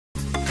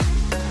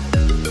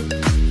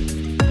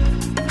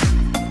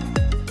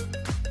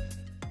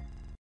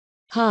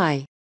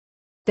Hi.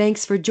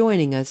 Thanks for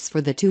joining us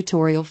for the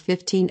tutorial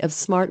 15 of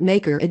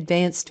SmartMaker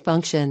Advanced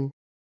Function.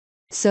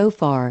 So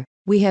far,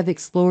 we have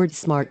explored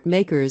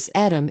SmartMaker's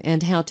atom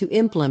and how to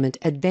implement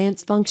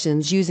advanced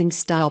functions using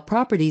style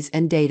properties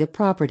and data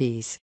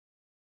properties.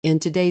 In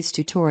today's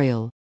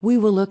tutorial, we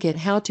will look at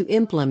how to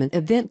implement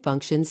event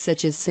functions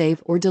such as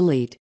save or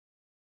delete.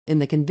 In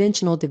the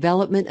conventional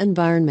development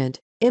environment,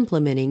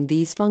 implementing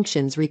these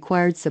functions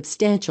required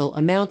substantial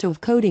amount of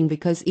coding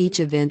because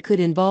each event could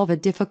involve a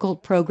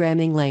difficult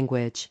programming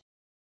language.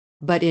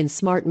 But in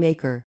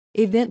SmartMaker,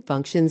 event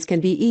functions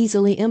can be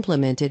easily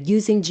implemented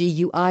using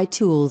GUI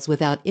tools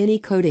without any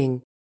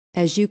coding.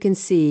 As you can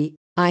see,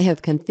 I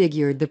have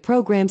configured the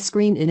program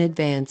screen in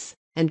advance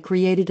and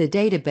created a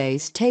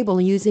database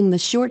table using the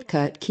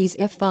shortcut keys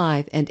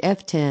F5 and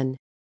F10.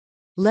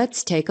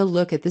 Let's take a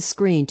look at the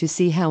screen to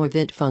see how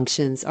event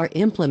functions are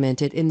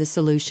implemented in the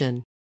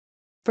solution.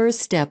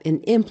 First step in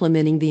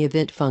implementing the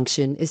event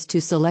function is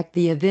to select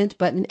the Event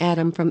button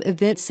atom from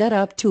Event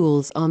Setup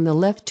Tools on the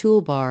left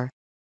toolbar.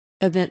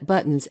 Event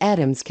buttons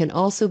atoms can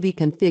also be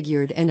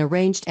configured and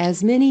arranged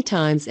as many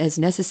times as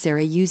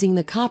necessary using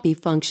the Copy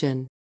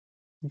function.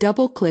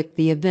 Double-click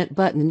the Event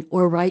button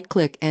or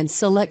right-click and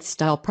select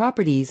Style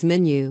Properties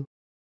menu.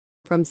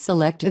 From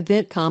Select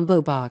Event combo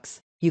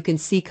box, you can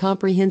see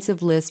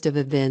comprehensive list of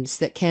events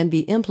that can be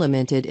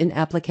implemented in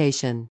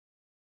application.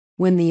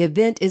 When the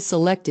event is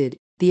selected,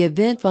 the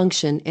event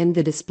function and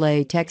the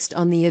display text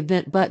on the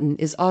event button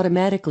is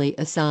automatically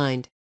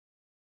assigned.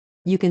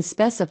 You can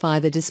specify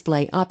the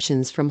display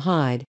options from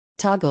Hide,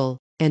 Toggle,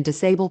 and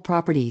Disable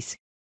properties.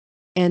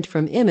 And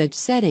from Image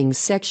Settings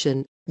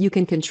section, you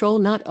can control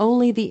not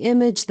only the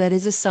image that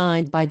is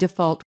assigned by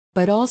default,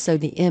 but also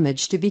the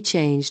image to be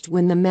changed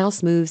when the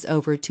mouse moves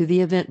over to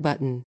the event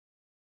button.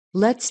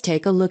 Let's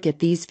take a look at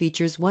these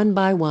features one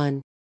by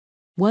one.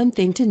 One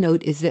thing to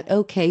note is that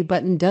OK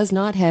button does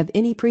not have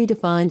any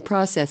predefined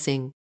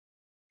processing.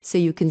 So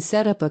you can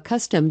set up a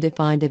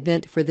custom-defined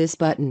event for this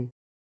button.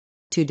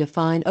 To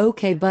define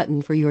OK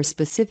button for your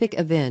specific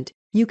event,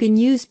 you can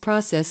use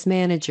Process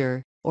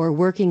Manager or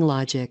Working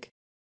Logic.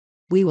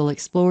 We will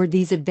explore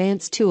these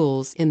advanced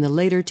tools in the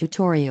later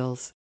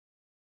tutorials.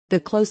 The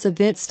close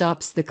event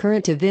stops the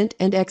current event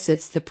and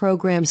exits the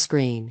program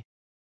screen.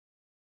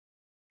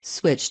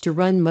 Switch to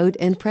Run mode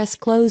and press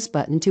Close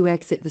button to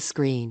exit the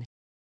screen.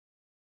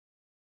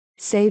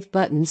 Save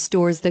button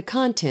stores the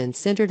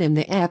contents entered in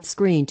the app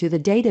screen to the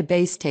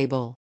database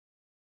table.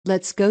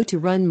 Let's go to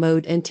Run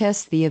mode and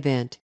test the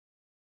event.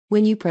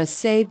 When you press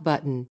Save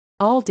button,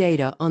 all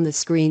data on the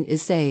screen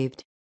is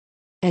saved.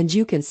 And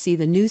you can see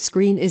the new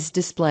screen is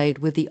displayed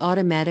with the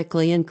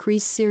automatically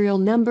increased serial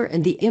number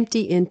and the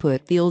empty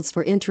input fields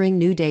for entering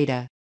new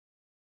data.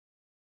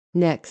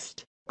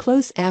 Next,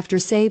 Close after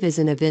save is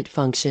an event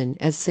function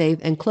as save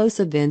and close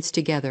events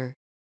together.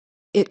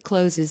 It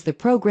closes the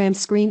program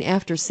screen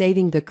after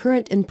saving the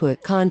current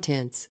input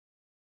contents.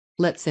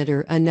 Let's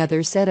enter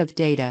another set of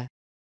data.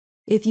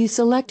 If you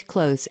select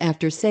Close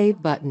after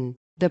Save button,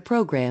 the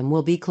program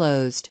will be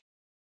closed.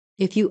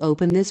 If you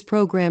open this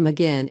program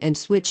again and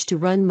switch to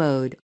Run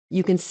mode,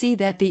 you can see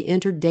that the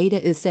entered data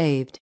is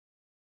saved.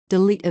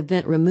 Delete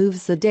event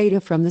removes the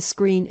data from the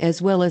screen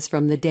as well as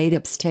from the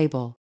database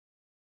table.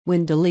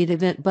 When Delete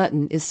Event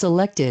button is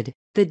selected,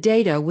 the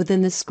data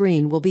within the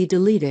screen will be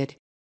deleted.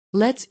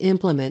 Let's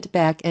implement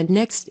back and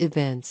next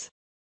events.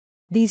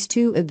 These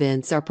two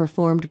events are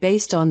performed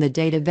based on the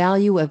data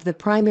value of the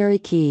primary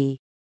key.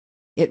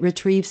 It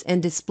retrieves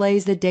and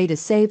displays the data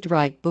saved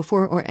right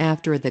before or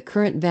after the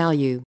current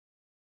value.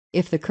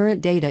 If the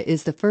current data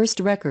is the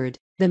first record,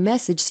 the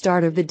message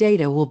start of the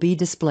data will be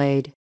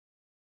displayed.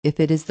 If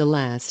it is the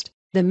last,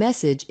 the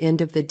message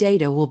end of the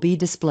data will be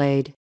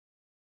displayed.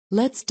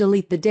 Let's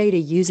delete the data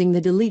using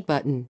the Delete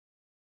button.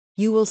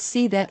 You will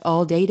see that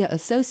all data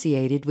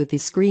associated with the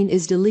screen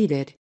is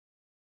deleted.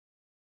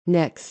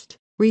 Next,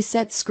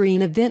 Reset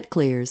Screen event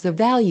clears the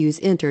values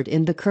entered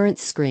in the current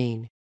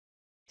screen.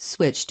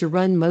 Switch to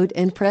Run mode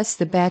and press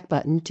the Back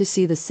button to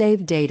see the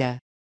saved data.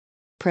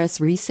 Press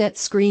Reset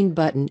Screen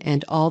button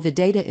and all the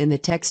data in the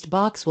text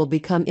box will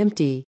become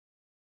empty.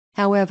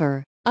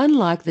 However,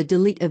 unlike the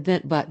Delete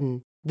Event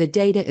button, the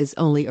data is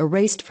only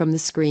erased from the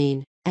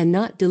screen and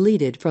not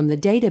deleted from the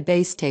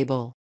database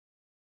table.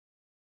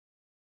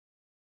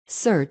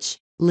 Search,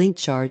 Link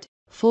Chart,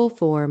 Full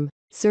Form,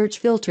 Search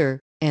Filter,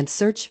 and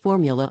Search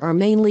Formula are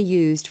mainly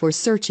used for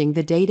searching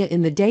the data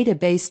in the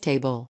database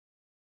table.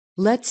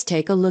 Let's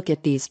take a look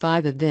at these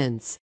 5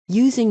 events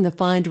using the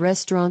Find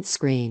Restaurant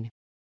screen.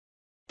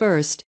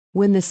 First,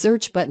 when the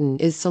Search button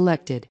is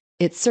selected,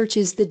 it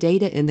searches the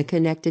data in the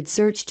connected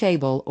search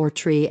table or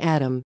tree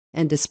atom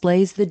and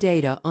displays the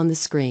data on the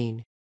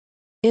screen.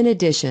 In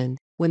addition,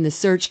 when the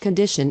search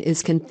condition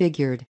is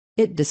configured,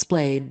 it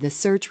displayed the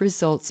search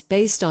results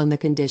based on the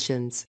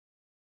conditions.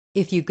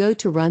 If you go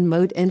to Run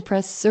mode and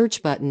press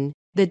Search button,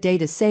 the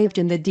data saved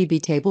in the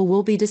DB table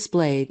will be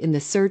displayed in the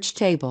search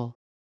table.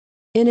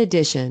 In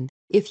addition,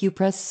 if you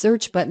press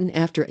Search button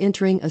after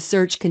entering a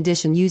search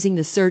condition using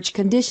the Search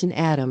Condition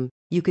atom,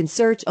 you can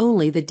search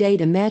only the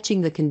data matching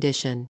the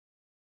condition.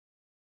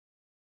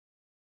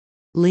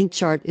 Link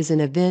chart is an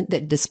event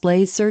that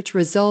displays search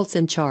results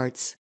and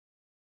charts.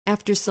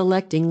 After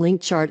selecting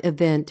link chart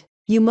event,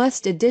 you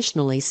must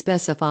additionally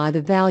specify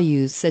the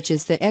values such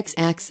as the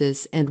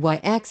x-axis and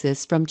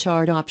y-axis from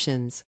chart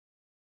options.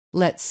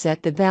 Let's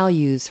set the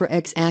values for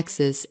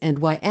x-axis and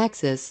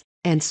y-axis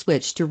and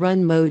switch to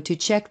run mode to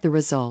check the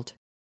result.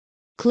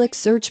 Click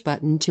Search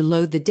button to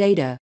load the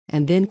data,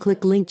 and then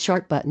click Link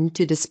Chart button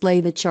to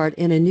display the chart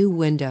in a new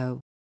window.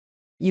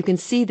 You can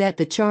see that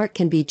the chart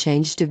can be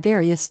changed to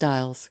various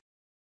styles.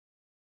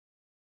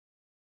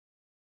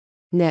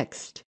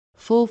 Next,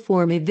 Full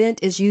Form event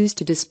is used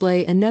to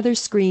display another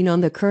screen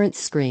on the current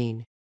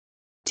screen.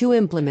 To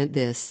implement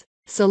this,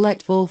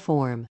 select Full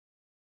Form.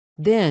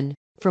 Then,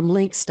 from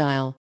Link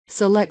Style,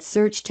 select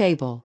Search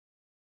Table.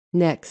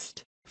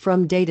 Next,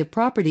 from Data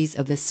Properties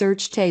of the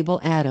Search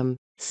Table atom,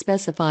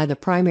 specify the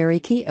primary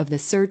key of the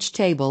search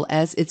table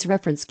as its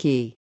reference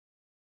key.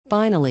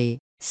 Finally,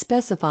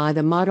 specify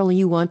the model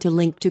you want to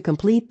link to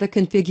complete the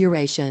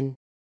configuration.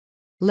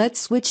 Let's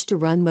switch to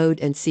Run mode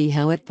and see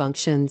how it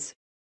functions.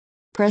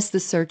 Press the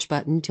Search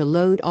button to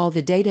load all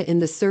the data in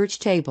the search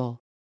table.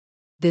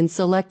 Then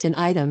select an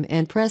item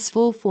and press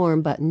Full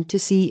Form button to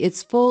see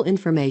its full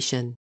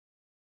information.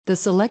 The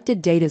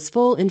selected data's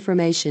full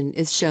information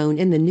is shown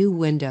in the new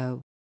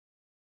window.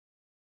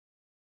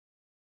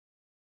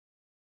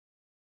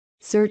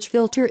 Search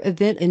Filter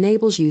event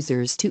enables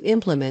users to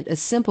implement a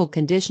simple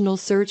conditional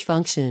search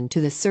function to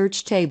the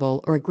search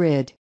table or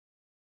grid.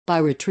 By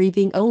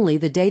retrieving only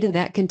the data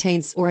that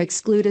contains or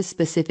exclude a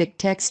specific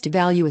text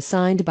value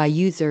assigned by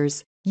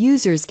users,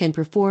 users can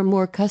perform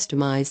more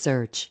customized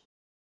search.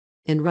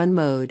 In Run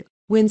mode,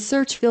 when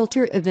Search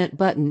Filter event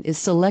button is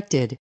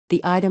selected,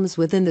 the items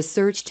within the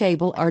search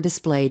table are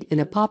displayed in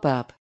a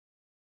pop-up.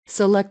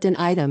 Select an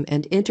item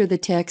and enter the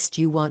text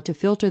you want to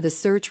filter the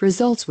search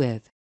results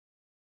with.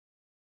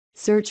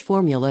 Search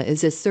Formula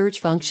is a search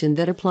function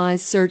that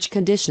applies search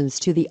conditions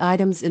to the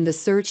items in the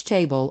search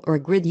table or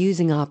grid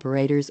using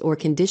operators or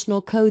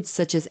conditional codes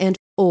such as AND,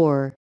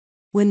 OR.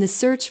 When the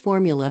Search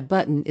Formula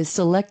button is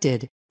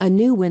selected, a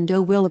new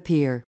window will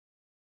appear.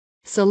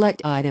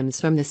 Select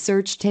items from the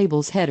search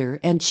table's header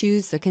and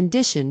choose the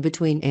condition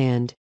between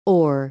AND,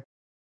 OR.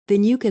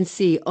 Then you can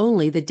see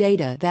only the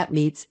data that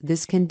meets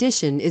this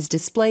condition is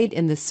displayed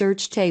in the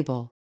search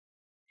table.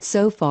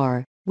 So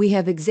far, we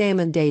have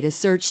examined data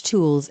search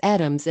tools,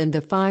 atoms, and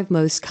the 5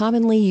 most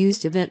commonly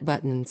used event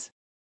buttons.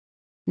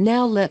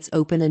 Now let's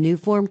open a new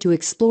form to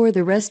explore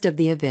the rest of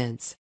the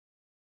events.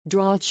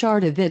 Draw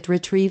Chart event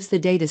retrieves the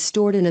data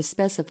stored in a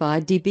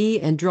specified DB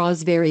and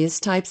draws various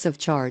types of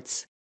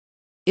charts.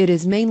 It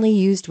is mainly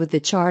used with the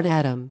chart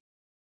atom.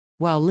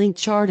 While Link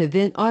Chart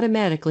event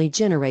automatically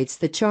generates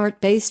the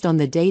chart based on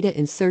the data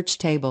in search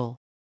table.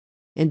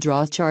 In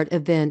Draw Chart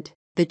event,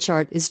 the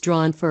chart is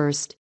drawn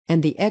first,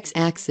 and the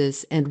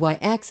x-axis and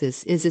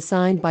y-axis is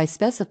assigned by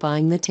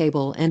specifying the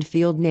table and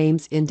field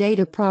names in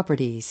Data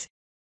Properties.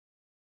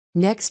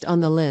 Next on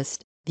the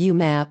list, View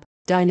Map,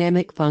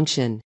 Dynamic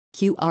Function,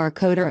 QR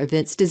code are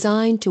events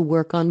designed to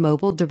work on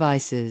mobile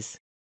devices.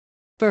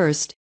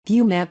 First,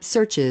 View Map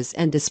searches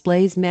and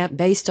displays map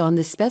based on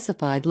the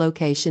specified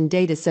location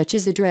data such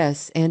as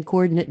address and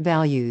coordinate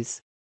values.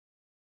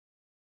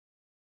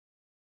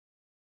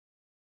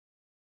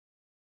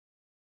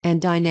 And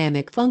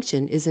Dynamic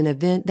Function is an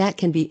event that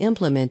can be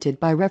implemented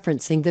by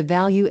referencing the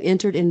value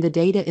entered in the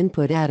data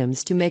input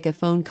atoms to make a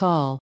phone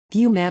call,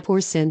 view map, or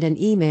send an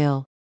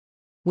email.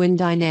 When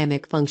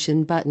Dynamic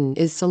Function button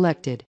is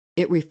selected,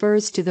 it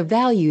refers to the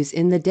values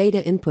in the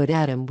data input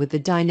atom with the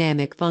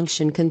dynamic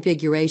function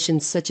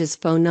configurations such as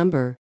phone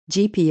number,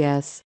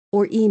 GPS,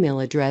 or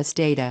email address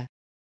data.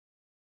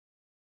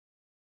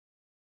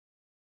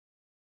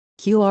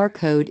 QR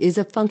code is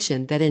a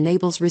function that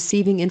enables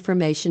receiving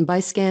information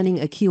by scanning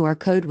a QR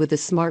code with a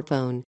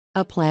smartphone,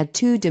 a plaid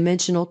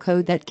two-dimensional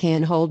code that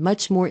can hold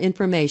much more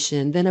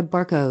information than a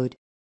barcode.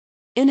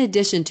 In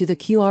addition to the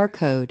QR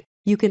code,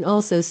 you can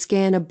also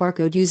scan a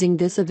barcode using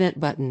this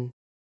event button.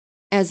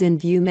 As in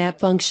View Map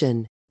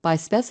function, by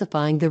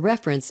specifying the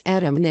reference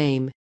atom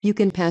name, you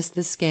can pass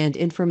the scanned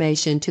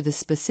information to the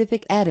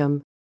specific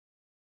atom.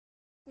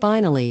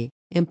 Finally,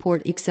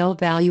 Import Excel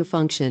value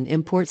function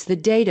imports the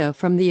data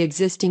from the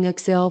existing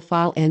Excel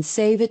file and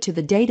save it to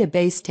the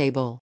database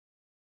table.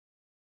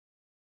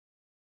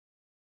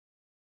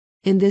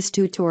 In this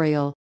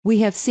tutorial,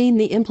 we have seen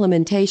the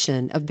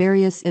implementation of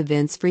various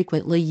events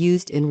frequently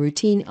used in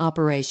routine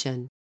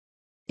operation.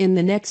 In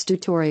the next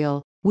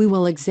tutorial, we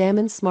will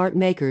examine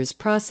SmartMaker's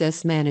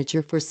process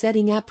manager for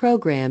setting up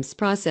programs,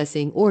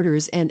 processing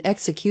orders, and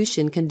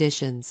execution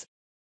conditions.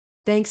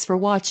 Thanks for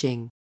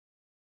watching.